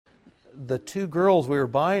the two girls we were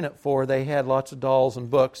buying it for, they had lots of dolls and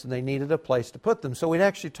books, and they needed a place to put them. So we'd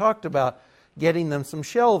actually talked about getting them some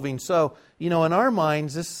shelving. So, in our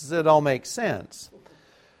minds, it all makes sense.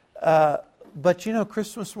 But,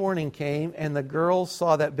 Christmas morning came, and the girls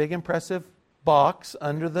saw that big, impressive box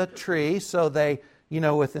under the tree. So they,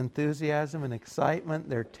 with enthusiasm and excitement,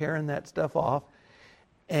 they're tearing that stuff off.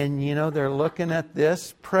 And, they're looking at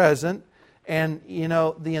this present. And,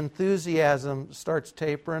 the enthusiasm starts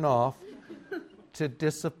tapering off to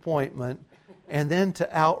disappointment. And then to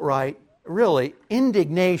outright, really,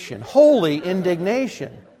 indignation. Holy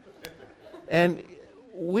indignation. And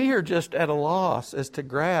we are just at a loss as to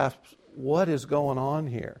grasp what is going on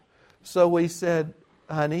here. So we said,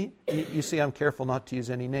 honey, you see I'm careful not to use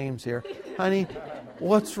any names here. Honey,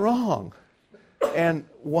 what's wrong? And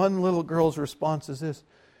one little girl's response is this.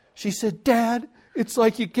 She said, Dad, it's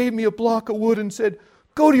like you gave me a block of wood and said,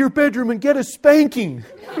 go to your bedroom and get a spanking.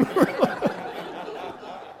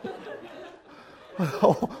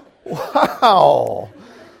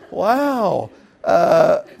 Wow.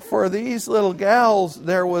 For these little gals,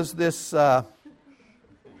 there was this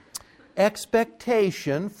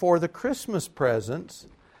expectation for the Christmas presents,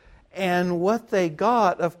 and what they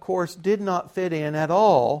got, of course, did not fit in at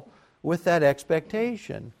all with that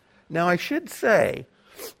expectation. Now, I should say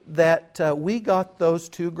that we got those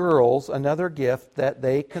two girls another gift that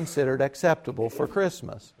they considered acceptable for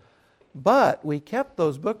Christmas. But we kept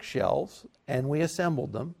those bookshelves, and we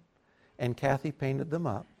assembled them, and Kathy painted them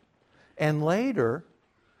up. And later,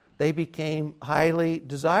 they became highly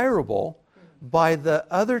desirable by the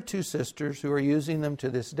other two sisters who are using them to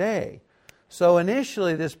this day. So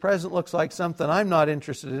initially, this present looks like something I'm not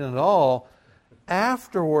interested in at all.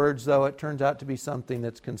 Afterwards, though, it turns out to be something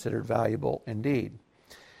that's considered valuable indeed.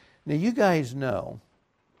 Now, you guys know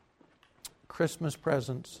Christmas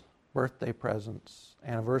presents, birthday presents,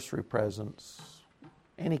 anniversary presents,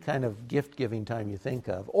 any kind of gift-giving time you think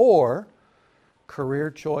of, or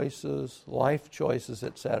career choices, life choices,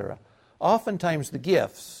 etc. Oftentimes the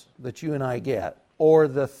gifts that you and I get, or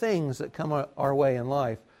the things that come our way in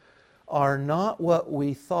life, are not what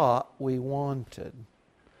we thought we wanted.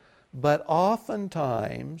 But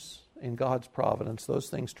oftentimes, in God's providence, those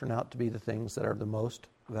things turn out to be the things that are the most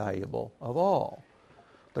valuable of all.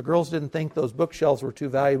 The girls didn't think those bookshelves were too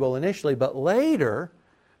valuable initially, but later,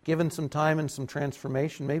 given some time and some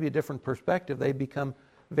transformation, maybe a different perspective, they become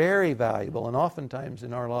very valuable. And oftentimes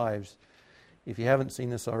in our lives, if you haven't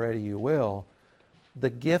seen this already, you will. The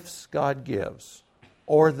gifts God gives,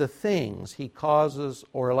 or the things He causes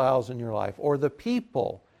or allows in your life, or the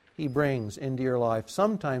people He brings into your life,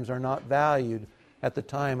 sometimes are not valued at the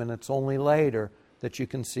time, and it's only later that you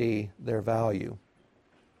can see their value.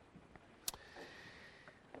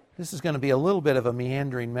 This is going to be a little bit of a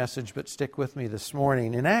meandering message, but stick with me this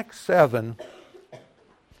morning. In Acts 7,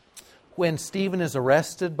 when Stephen is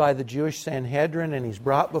arrested by the Jewish Sanhedrin and he's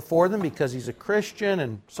brought before them because he's a Christian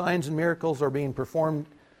and signs and miracles are being performed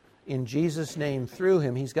in Jesus' name through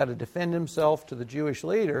him, he's got to defend himself to the Jewish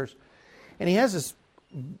leaders. And he has this,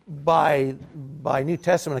 by New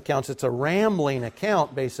Testament accounts, it's a rambling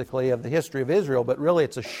account basically of the history of Israel, but really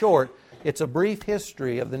it's a brief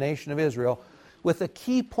history of the nation of Israel with a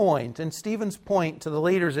key point. And Stephen's point to the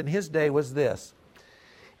leaders in his day was this.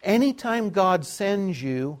 Anytime God sends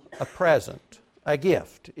you a present, a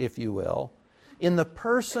gift, if you will, in the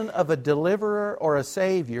person of a deliverer or a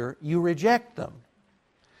savior, you reject them.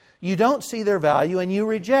 You don't see their value and you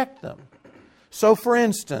reject them. So, for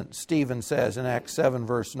instance, Stephen says in Acts 7,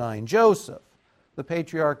 verse 9, Joseph, the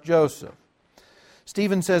patriarch Joseph.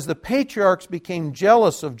 Stephen says, the patriarchs became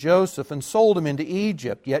jealous of Joseph and sold him into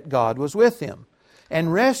Egypt, yet God was with him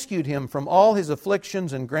and rescued him from all his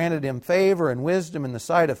afflictions and granted him favor and wisdom in the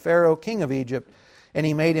sight of Pharaoh, king of Egypt, and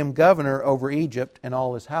he made him governor over Egypt and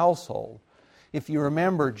all his household. If you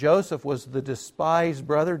remember, Joseph was the despised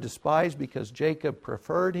brother, despised because Jacob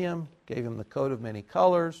preferred him, gave him the coat of many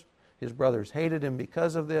colors. His brothers hated him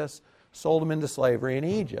because of this, sold him into slavery in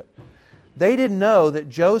Egypt. They didn't know that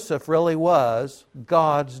Joseph really was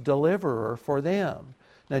God's deliverer for them.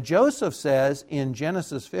 Now Joseph says in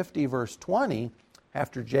Genesis 50, verse 20,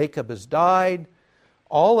 after Jacob has died,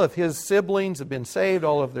 all of his siblings have been saved,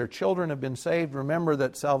 all of their children have been saved. Remember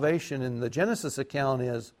that salvation in the Genesis account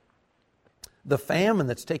is the famine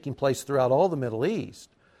that's taking place throughout all the Middle East.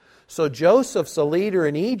 So Joseph's a leader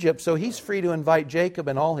in Egypt, so he's free to invite Jacob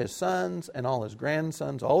and all his sons and all his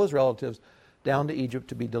grandsons, all his relatives, down to Egypt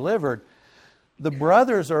to be delivered. The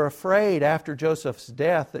brothers are afraid after Joseph's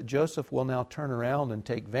death that Joseph will now turn around and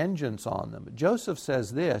take vengeance on them. But Joseph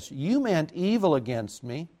says this, you meant evil against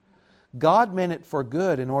me. God meant it for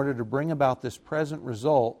good in order to bring about this present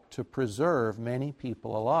result to preserve many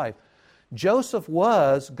people alive. Joseph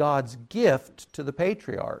was God's gift to the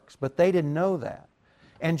patriarchs, but they didn't know that.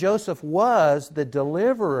 And Joseph was the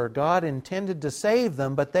deliverer God intended to save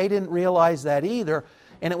them, but they didn't realize that either.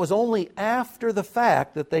 And it was only after the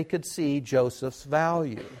fact that they could see Joseph's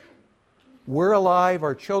value. We're alive,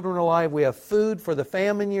 our children are alive, we have food for the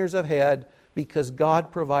famine years ahead because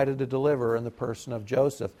God provided a deliverer in the person of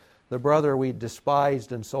Joseph, the brother we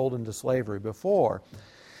despised and sold into slavery before.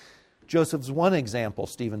 Joseph's one example,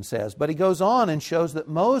 Stephen says, but he goes on and shows that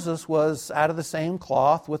Moses was out of the same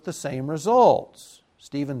cloth with the same results.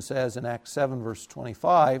 Stephen says in Acts 7, verse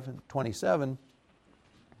 25 and 27,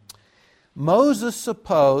 Moses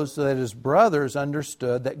supposed that his brothers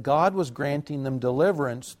understood that God was granting them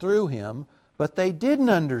deliverance through him, but they didn't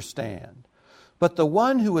understand. But the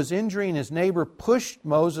one who was injuring his neighbor pushed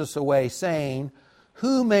Moses away, saying,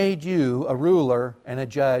 "Who made you a ruler and a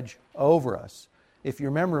judge over us?" If you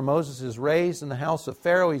remember, Moses is raised in the house of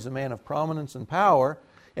Pharaoh. He's a man of prominence and power.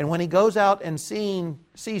 And when he goes out and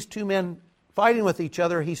sees two men fighting with each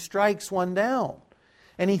other, he strikes one down.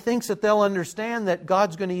 And he thinks that they'll understand that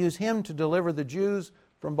God's going to use him to deliver the Jews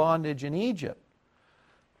from bondage in Egypt.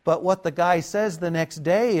 But what the guy says the next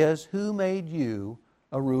day is, "Who made you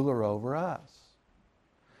a ruler over us?"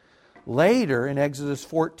 Later, in Exodus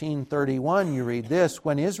 14:31, you read this,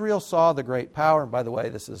 when Israel saw the great power, and by the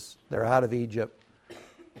way, they're out of Egypt.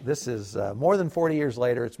 This is more than 40 years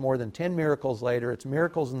later. It's more than 10 miracles later. It's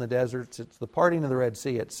miracles in the deserts. It's the parting of the Red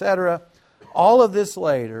Sea, etc. All of this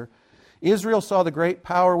later, Israel saw the great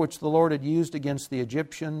power which the Lord had used against the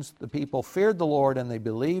Egyptians. The people feared the Lord, and they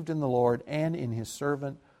believed in the Lord and in his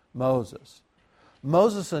servant Moses.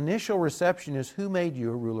 Moses' initial reception is, "Who made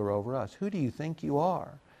you a ruler over us? Who do you think you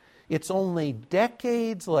are?" It's only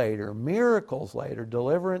decades later, miracles later,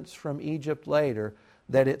 deliverance from Egypt later,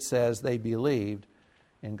 that it says they believed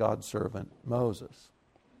in God's servant Moses.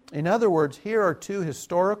 In other words, here are two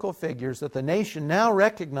historical figures that the nation now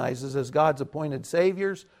recognizes as God's appointed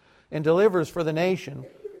saviors and deliverers for the nation.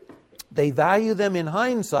 They value them in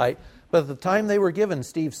hindsight, but at the time they were given,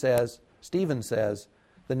 Stephen says,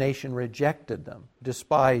 the nation rejected them,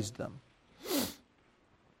 despised them.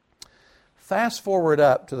 Fast forward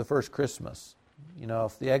up to the first Christmas. You know,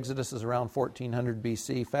 if the Exodus is around 1400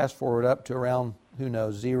 BC, fast forward up to around,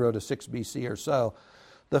 0 to 6 BC or so.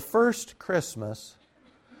 The first Christmas,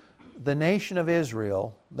 the nation of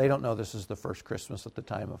Israel, they don't know this is the first Christmas at the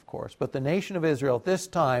time, of course, but the nation of Israel at this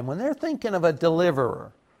time, when they're thinking of a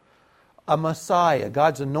deliverer, a Messiah,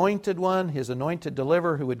 God's anointed one, his anointed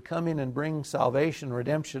deliverer who would come in and bring salvation,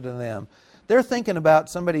 redemption to them, they're thinking about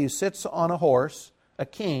somebody who sits on a horse, a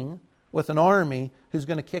king, with an army who's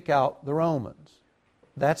going to kick out the Romans.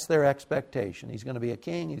 That's their expectation. He's going to be a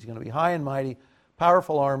king, he's going to be high and mighty,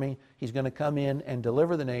 powerful army, he's going to come in and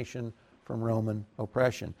deliver the nation from Roman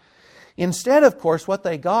oppression. Instead, of course, what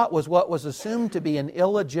they got was what was assumed to be an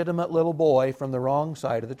illegitimate little boy from the wrong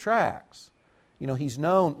side of the tracks. You know, he's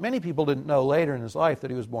known, many people didn't know later in his life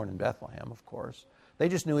that he was born in Bethlehem, of course. They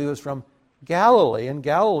just knew he was from Galilee, and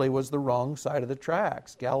Galilee was the wrong side of the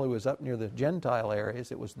tracks. Galilee was up near the Gentile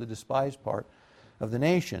areas. It was the despised part of the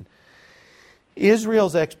nation.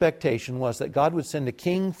 Israel's expectation was that God would send a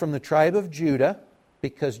king from the tribe of Judah,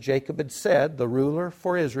 because Jacob had said the ruler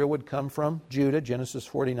for Israel would come from Judah, Genesis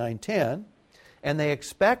 49:10. And they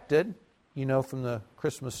expected, you know from the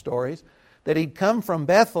Christmas stories, that he'd come from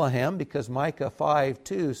Bethlehem, because Micah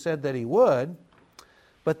 5:2 said that he would.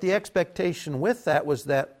 But the expectation with that was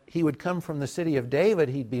that he would come from the city of David.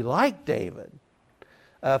 He'd be like David,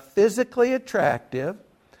 physically attractive,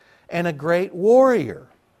 and a great warrior.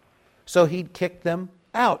 So he'd kick them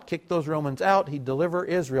out, kick those Romans out. He'd deliver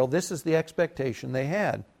Israel. This is the expectation they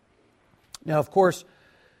had. Now, of course,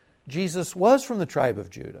 Jesus was from the tribe of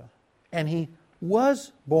Judah, and he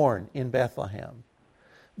was born in Bethlehem.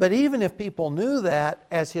 But even if people knew that,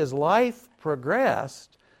 as his life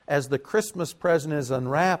progressed, as the Christmas present is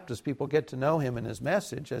unwrapped, as people get to know him and his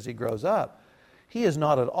message as he grows up, he is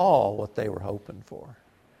not at all what they were hoping for.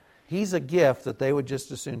 He's a gift that they would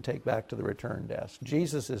just as soon take back to the return desk.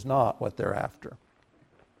 Jesus is not what they're after.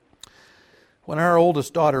 When our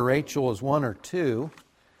oldest daughter Rachel was 1 or 2,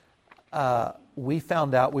 we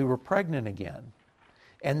found out we were pregnant again.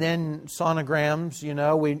 And then sonograms,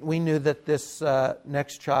 we knew that this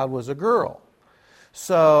next child was a girl.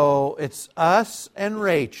 So it's us and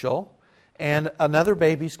Rachel, and another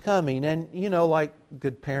baby's coming. And, like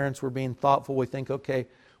good parents, we're being thoughtful. We think, okay,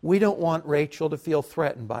 we don't want Rachel to feel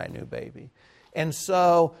threatened by a new baby. And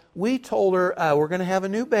so we told her, we're going to have a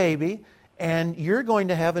new baby, and you're going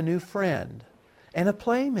to have a new friend and a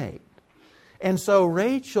playmate. And so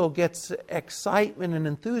Rachel gets excitement and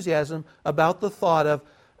enthusiasm about the thought of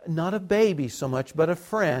not a baby so much, but a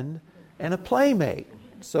friend and a playmate.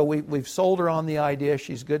 So we've sold her on the idea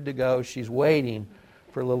she's good to go. She's waiting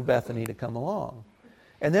for little Bethany to come along.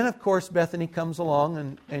 And then, of course, Bethany comes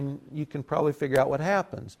along, and you can probably figure out what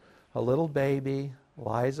happens. A little baby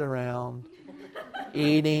lies around,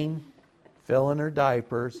 eating, filling her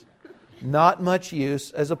diapers, not much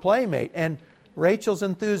use as a playmate. And Rachel's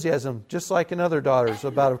enthusiasm, just like in other daughters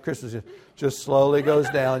about a Christmas, just slowly goes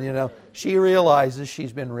down. She realizes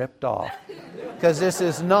she's been ripped off because this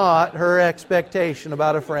is not her expectation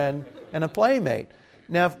about a friend and a playmate.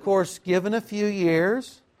 Now, of course, given a few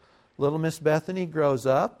years, little Miss Bethany grows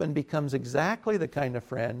up and becomes exactly the kind of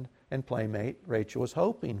friend and playmate Rachel was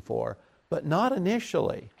hoping for, but not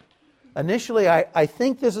initially. Initially, I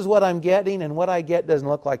think this is what I'm getting, and what I get doesn't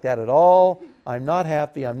look like that at all. I'm not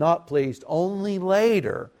happy. I'm not pleased. Only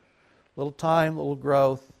later, little time, little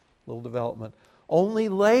growth, little development, only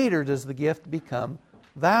later does the gift become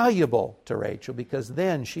valuable to Rachel, because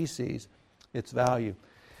then she sees its value.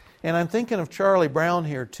 And I'm thinking of Charlie Brown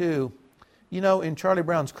here too. In Charlie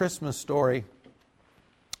Brown's Christmas story,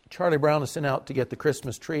 Charlie Brown is sent out to get the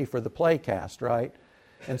Christmas tree for the play cast, right?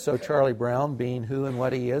 And so Charlie Brown, being who and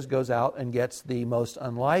what he is, goes out and gets the most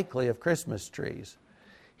unlikely of Christmas trees.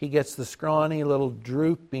 He gets the scrawny little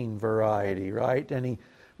drooping variety, right? And he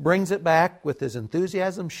brings it back with his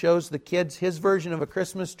enthusiasm, shows the kids his version of a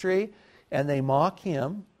Christmas tree, and they mock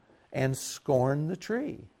him and scorn the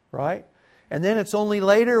tree, right? And then it's only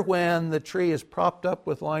later when the tree is propped up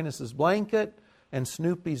with Linus's blanket and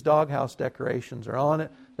Snoopy's doghouse decorations are on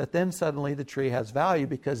it, that then suddenly the tree has value,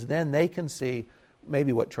 because then they can see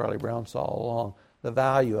maybe what Charlie Brown saw all along, the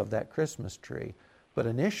value of that Christmas tree. But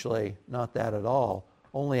initially, not that at all.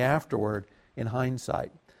 Only afterward, in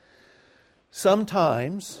hindsight.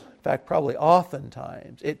 Sometimes, in fact, probably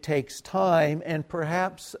oftentimes, it takes time and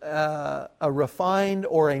perhaps a refined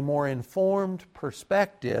or a more informed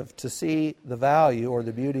perspective to see the value or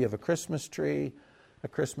the beauty of a Christmas tree, a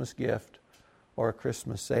Christmas gift, or a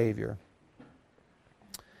Christmas Savior.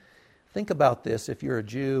 Think about this if you're a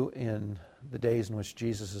Jew in the days in which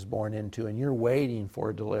Jesus is born into, and you're waiting for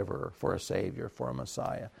a deliverer, for a Savior, for a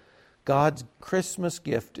Messiah. God's Christmas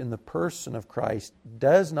gift in the person of Christ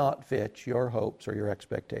does not fit your hopes or your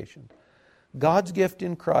expectations. God's gift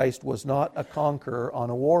in Christ was not a conqueror on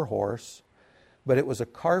a war horse, but it was a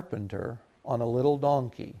carpenter on a little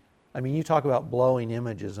donkey. I mean, you talk about blowing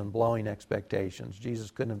images and blowing expectations. Jesus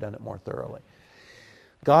couldn't have done it more thoroughly.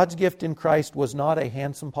 God's gift in Christ was not a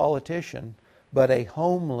handsome politician, but a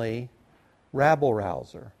homely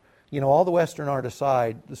rabble-rouser. All the Western art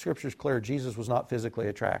aside, the Scripture's clear, Jesus was not physically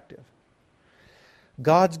attractive.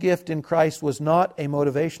 God's gift in Christ was not a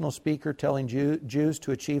motivational speaker telling Jews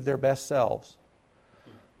to achieve their best selves,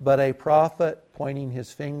 but a prophet pointing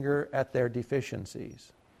his finger at their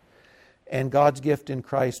deficiencies. And God's gift in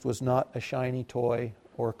Christ was not a shiny toy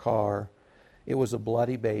or car. It was a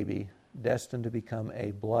bloody baby destined to become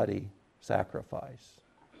a bloody sacrifice.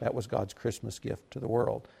 That was God's Christmas gift to the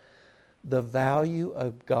world. The value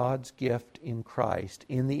of God's gift in Christ,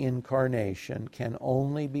 in the incarnation, can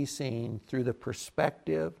only be seen through the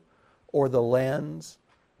perspective or the lens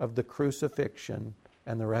of the crucifixion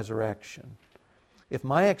and the resurrection. If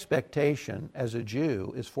my expectation as a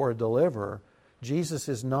Jew is for a deliverer, Jesus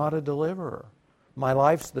is not a deliverer. My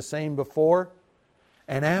life's the same before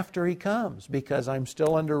and after He comes, because I'm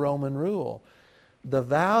still under Roman rule. The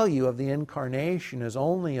value of the incarnation is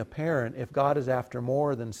only apparent if God is after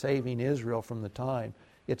more than saving Israel from the time.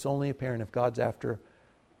 It's only apparent if God's after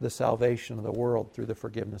the salvation of the world through the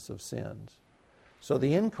forgiveness of sins. So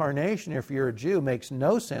the incarnation, if you're a Jew, makes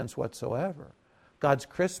no sense whatsoever. God's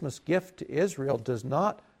Christmas gift to Israel does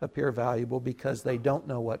not appear valuable because they don't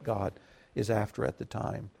know what God is after at the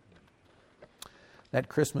time. That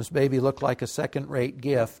Christmas baby looked like a second-rate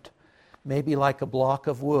gift, maybe like a block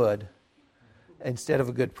of wood, instead of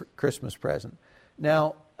a good Christmas present.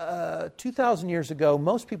 Now, 2,000 years ago,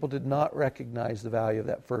 most people did not recognize the value of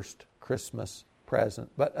that first Christmas present,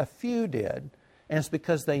 but a few did, and it's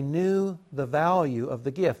because they knew the value of the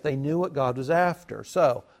gift. They knew what God was after.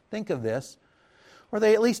 So, think of this, or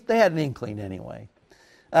they had an inkling anyway.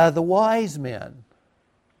 The wise men,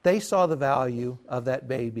 they saw the value of that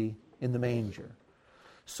baby in the manger.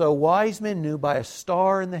 So wise men knew by a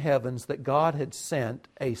star in the heavens that God had sent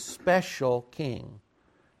a special king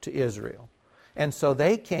to Israel. And so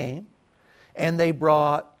they came and they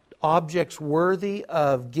brought objects worthy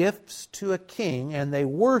of gifts to a king, and they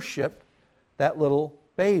worshiped that little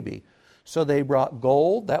baby. So they brought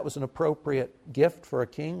gold. That was an appropriate gift for a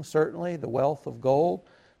king, certainly, the wealth of gold.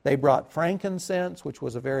 They brought frankincense, which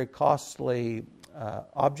was a very costly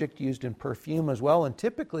object used in perfume as well, and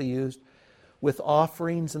typically used with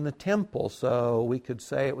offerings in the temple. So we could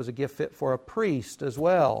say it was a gift fit for a priest as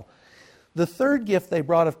well. The third gift they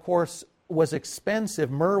brought, of course, was expensive.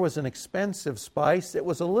 Myrrh was an expensive spice. It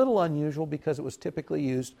was a little unusual because it was typically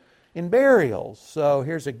used in burials. So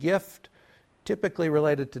here's a gift typically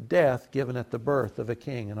related to death given at the birth of a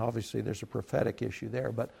king. And obviously there's a prophetic issue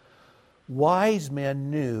there. But wise men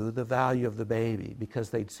knew the value of the baby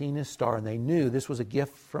because they'd seen his star and they knew this was a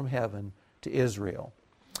gift from heaven to Israel.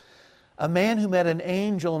 A man who met an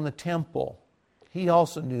angel in the temple, he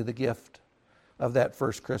also knew the gift of that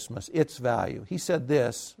first Christmas, its value. He said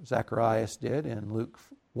this, Zacharias did in Luke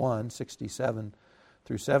 1, 67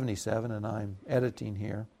 through 77, and I'm editing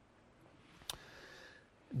here.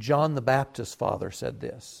 John the Baptist's father said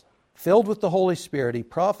this, filled with the Holy Spirit, he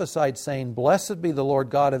prophesied saying, "Blessed be the Lord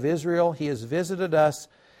God of Israel. He has visited us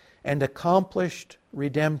and accomplished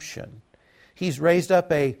redemption. He's raised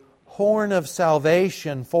up a horn of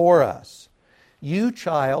salvation for us. You,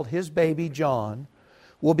 child, his baby John,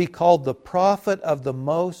 will be called the prophet of the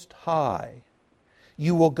Most High.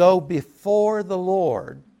 You will go before the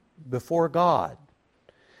Lord, before God,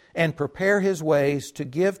 and prepare His ways to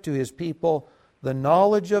give to His people the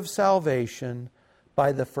knowledge of salvation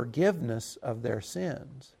by the forgiveness of their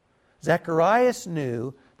sins." Zacharias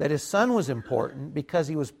knew that his son was important because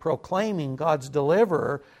he was proclaiming God's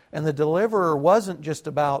deliverer, and the deliverer wasn't just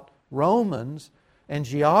about Romans and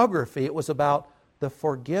geography, it was about the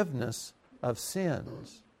forgiveness of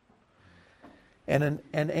sins. And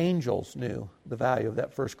angels knew the value of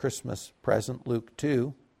that first Christmas present, Luke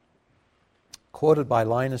 2, quoted by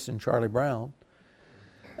Linus and Charlie Brown.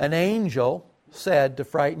 An angel said to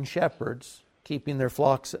frightened shepherds keeping their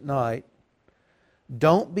flocks at night,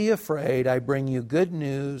 "Don't be afraid, I bring you good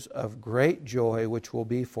news of great joy, which will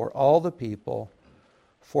be for all the people.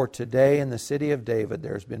 For today in the city of David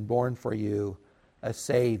there has been born for you a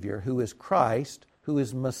Savior, who is Christ, who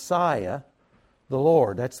is Messiah, the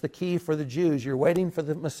Lord." That's the key for the Jews. You're waiting for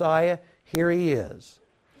the Messiah. Here He is.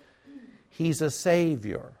 He's a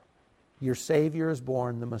Savior. Your Savior is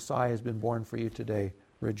born. The Messiah has been born for you today.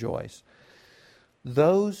 Rejoice.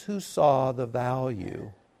 Those who saw the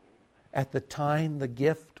value at the time the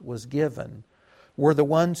gift was given were the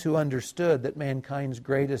ones who understood that mankind's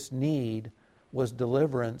greatest need was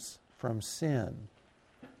deliverance from sin.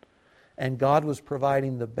 And God was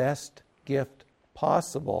providing the best gift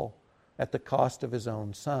possible at the cost of His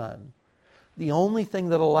own Son. The only thing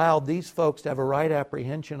that allowed these folks to have a right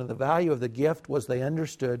apprehension of the value of the gift was they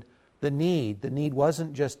understood the need. The need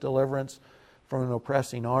wasn't just deliverance from an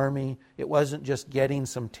oppressing army. It wasn't just getting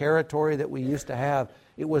some territory that we used to have.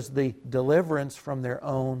 It was the deliverance from their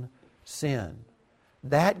own sin.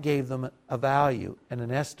 That gave them a value and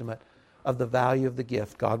an estimate of the value of the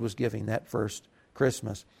gift God was giving that first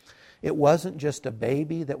Christmas. It wasn't just a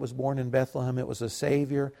baby that was born in Bethlehem. It was a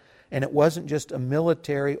Savior. And it wasn't just a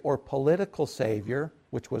military or political Savior,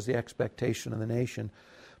 which was the expectation of the nation,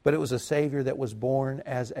 but it was a Savior that was born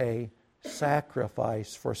as a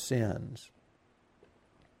sacrifice for sins.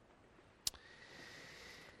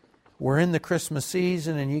 We're in the Christmas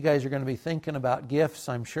season, and you guys are going to be thinking about gifts,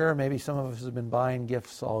 I'm sure. Maybe some of us have been buying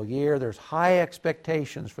gifts all year. There's high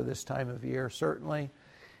expectations for this time of year, certainly.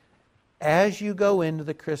 As you go into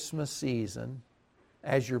the Christmas season,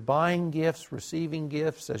 as you're buying gifts, receiving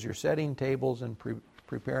gifts, as you're setting tables and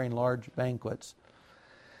preparing large banquets,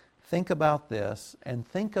 think about this and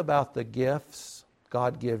think about the gifts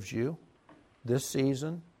God gives you this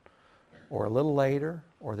season or a little later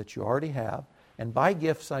or that you already have. And by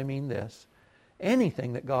gifts, I mean this: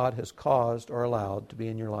 anything that God has caused or allowed to be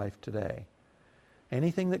in your life today.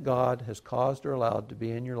 Anything that God has caused or allowed to be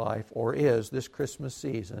in your life or is this Christmas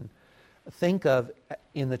season, think of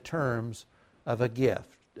in the terms of a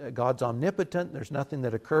gift. God's omnipotent. There's nothing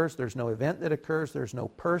that occurs. There's no event that occurs. There's no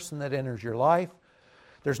person that enters your life.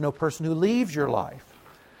 There's no person who leaves your life.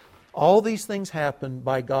 All these things happen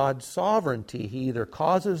by God's sovereignty. He either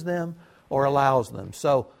causes them or allows them.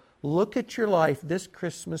 So look at your life this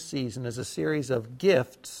Christmas season as a series of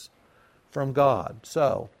gifts from God.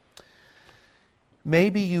 So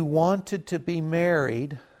maybe you wanted to be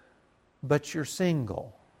married, but you're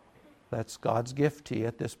single. That's God's gift to you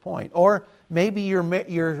at this point. Or maybe you're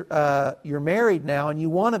married now and you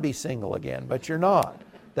want to be single again, but you're not.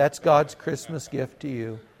 That's God's Christmas gift to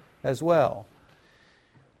you as well.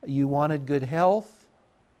 You wanted good health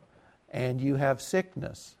and you have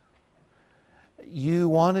sickness. You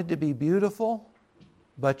wanted to be beautiful,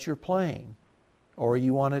 but you're plain. Or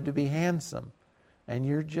you wanted to be handsome and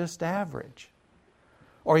you're just average.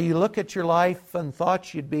 Or you look at your life and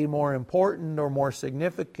thought you'd be more important or more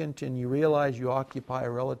significant, and you realize you occupy a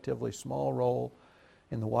relatively small role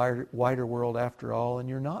in the wider world after all, and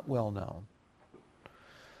you're not well known.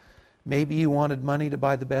 Maybe you wanted money to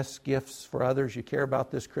buy the best gifts for others you care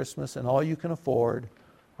about this Christmas, and all you can afford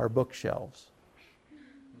are bookshelves.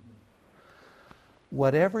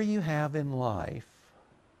 Whatever you have in life,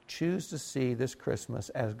 choose to see this Christmas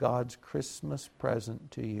as God's Christmas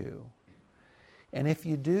present to you. And if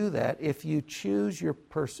you do that, if you choose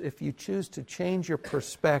to change your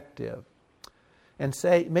perspective and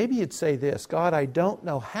say, maybe you'd say this, God, I don't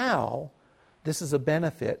know how this is a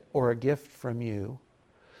benefit or a gift from you,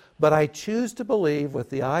 but I choose to believe with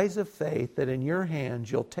the eyes of faith that in your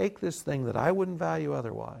hands you'll take this thing that I wouldn't value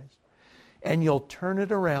otherwise and you'll turn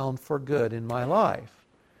it around for good in my life.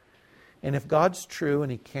 And if God's true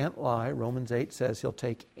and He can't lie, Romans 8 says He'll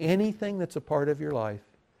take anything that's a part of your life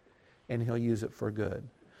and He'll use it for good.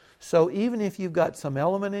 So even if you've got some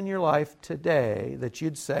element in your life today that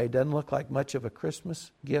you'd say doesn't look like much of a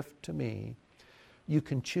Christmas gift to me, you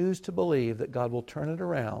can choose to believe that God will turn it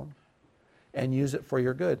around and use it for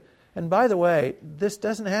your good. And by the way, this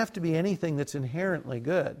doesn't have to be anything that's inherently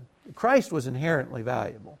good. Christ was inherently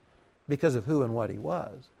valuable because of who and what He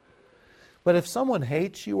was. But if someone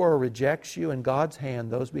hates you or rejects you, in God's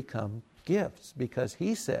hand, those become gifts because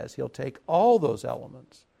He says He'll take all those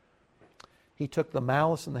elements. He took the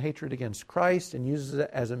malice and the hatred against Christ and uses it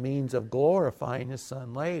as a means of glorifying His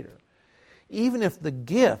Son later. Even if the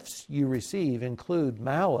gifts you receive include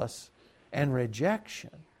malice and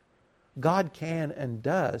rejection, God can and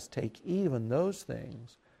does take even those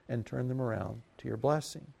things and turn them around to your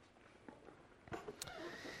blessing.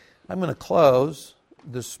 I'm going to close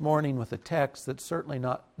this morning with a text that's certainly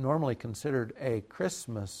not normally considered a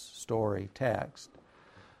Christmas story text.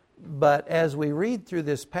 But as we read through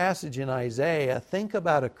this passage in Isaiah, think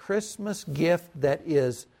about a Christmas gift that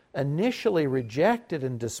is initially rejected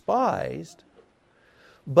and despised,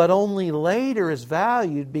 but only later is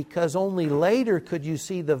valued because only later could you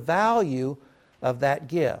see the value of that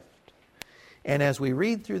gift. And as we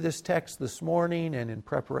read through this text this morning and in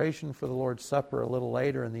preparation for the Lord's Supper a little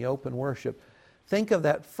later in the open worship, think of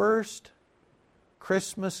that first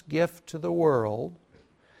Christmas gift to the world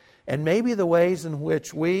and maybe the ways in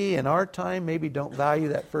which we in our time maybe don't value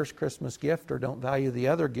that first Christmas gift or don't value the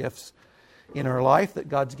other gifts in our life that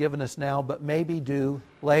God's given us now, but maybe do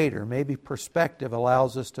later. Maybe perspective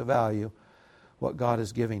allows us to value what God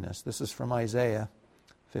is giving us. This is from Isaiah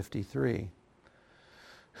 53.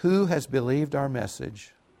 Who has believed our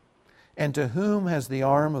message? And to whom has the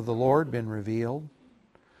arm of the Lord been revealed?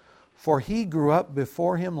 For He grew up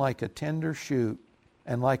before Him like a tender shoot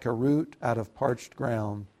and like a root out of parched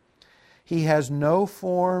ground. He has no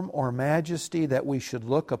form or majesty that we should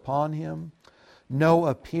look upon Him, no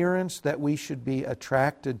appearance that we should be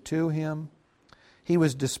attracted to Him. He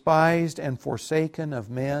was despised and forsaken of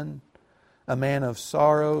men, a man of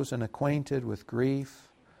sorrows and acquainted with grief.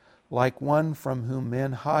 Like one from whom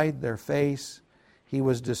men hide their face, He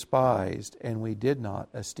was despised, and we did not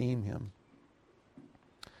esteem Him.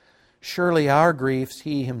 Surely our griefs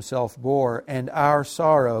He Himself bore, and our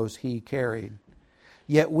sorrows He carried.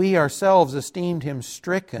 Yet we ourselves esteemed Him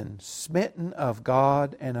stricken, smitten of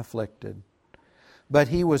God, and afflicted. But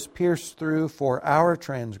He was pierced through for our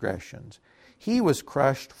transgressions. He was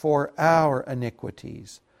crushed for our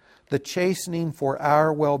iniquities. The chastening for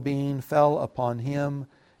our well-being fell upon Him,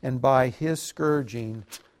 and by His scourging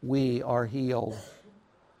we are healed.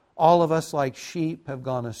 All of us like sheep have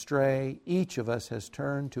gone astray. Each of us has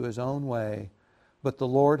turned to his own way. But the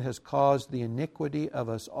Lord has caused the iniquity of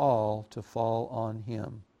us all to fall on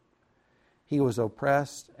Him. He was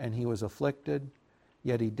oppressed and He was afflicted,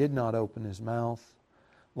 yet He did not open His mouth.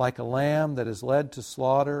 Like a lamb that is led to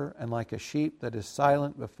slaughter, and like a sheep that is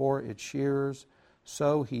silent before its shearers,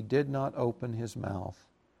 so He did not open His mouth.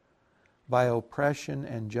 By oppression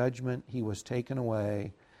and judgment He was taken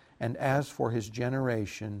away. And as for His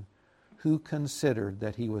generation, who considered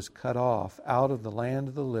that He was cut off out of the land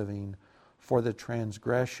of the living for the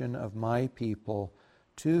transgression of my people,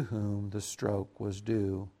 to whom the stroke was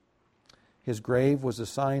due? His grave was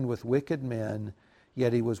assigned with wicked men,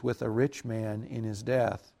 yet He was with a rich man in His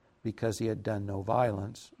death, because He had done no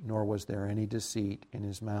violence, nor was there any deceit in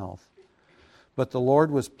His mouth. But the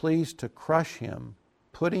Lord was pleased to crush Him,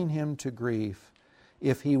 putting Him to grief.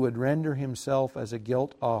 If He would render Himself as a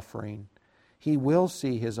guilt offering, He will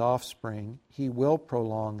see His offspring, He will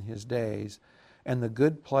prolong His days, and the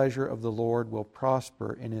good pleasure of the Lord will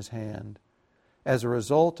prosper in His hand. As a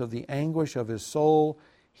result of the anguish of His soul,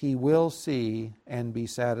 He will see and be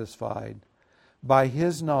satisfied. By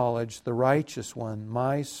his knowledge, the righteous one,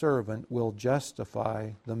 my servant, will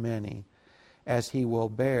justify the many, as he will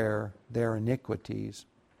bear their iniquities.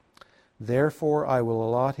 Therefore I will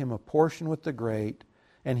allot him a portion with the great,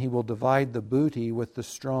 and he will divide the booty with the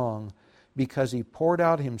strong, because he poured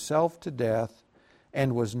out himself to death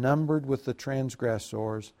and was numbered with the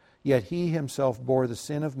transgressors, yet he himself bore the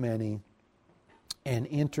sin of many and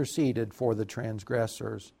interceded for the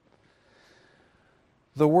transgressors.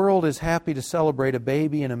 The world is happy to celebrate a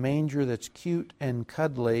baby in a manger that's cute and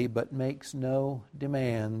cuddly, but makes no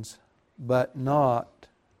demands, but not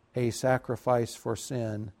a sacrifice for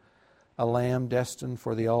sin, a lamb destined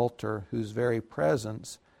for the altar, whose very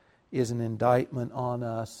presence is an indictment on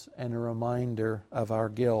us and a reminder of our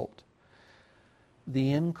guilt.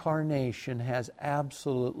 The incarnation has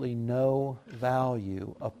absolutely no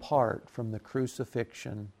value apart from the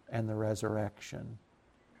crucifixion and the resurrection.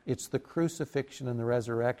 It's the crucifixion and the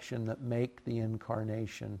resurrection that make the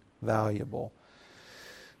incarnation valuable.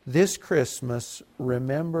 This Christmas,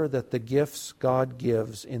 remember that the gifts God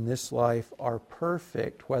gives in this life are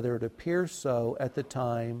perfect, whether it appears so at the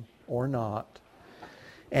time or not.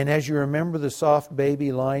 And as you remember the soft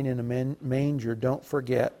baby lying in a manger, don't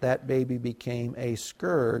forget that baby became a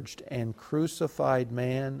scourged and crucified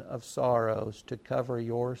man of sorrows to cover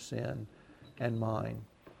your sin and mine.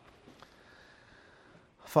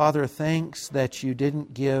 Father, thanks that you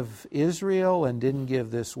didn't give Israel and didn't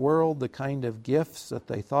give this world the kind of gifts that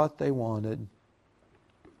they thought they wanted.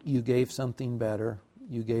 You gave something better.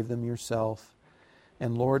 You gave them yourself.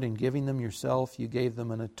 And Lord, in giving them yourself, you gave them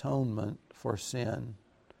an atonement for sin.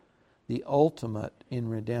 The ultimate in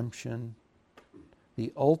redemption,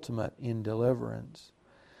 the ultimate in deliverance.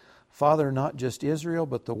 Father, not just Israel,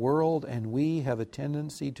 but the world and we have a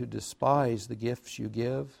tendency to despise the gifts you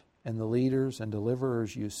give and the leaders and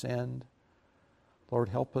deliverers you send. Lord,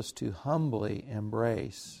 help us to humbly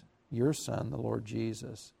embrace your Son, the Lord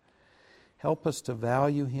Jesus. Help us to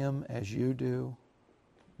value him as you do.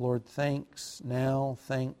 Lord, thanks now,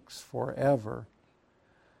 thanks forever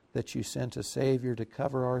that you sent a Savior to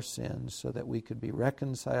cover our sins so that we could be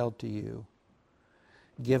reconciled to you,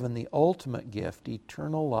 given the ultimate gift,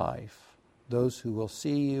 eternal life, those who will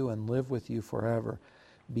see you and live with you forever,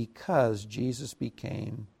 because Jesus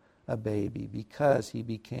became a baby, because he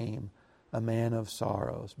became a man of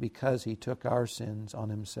sorrows, because he took our sins on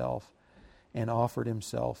himself and offered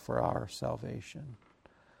himself for our salvation.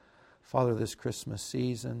 Father, this Christmas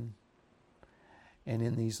season and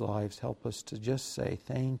in these lives, help us to just say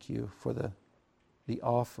thank you for the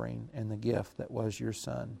offering and the gift that was your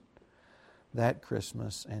Son that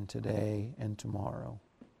Christmas and today and tomorrow.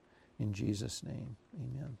 In Jesus' name,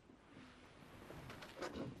 amen.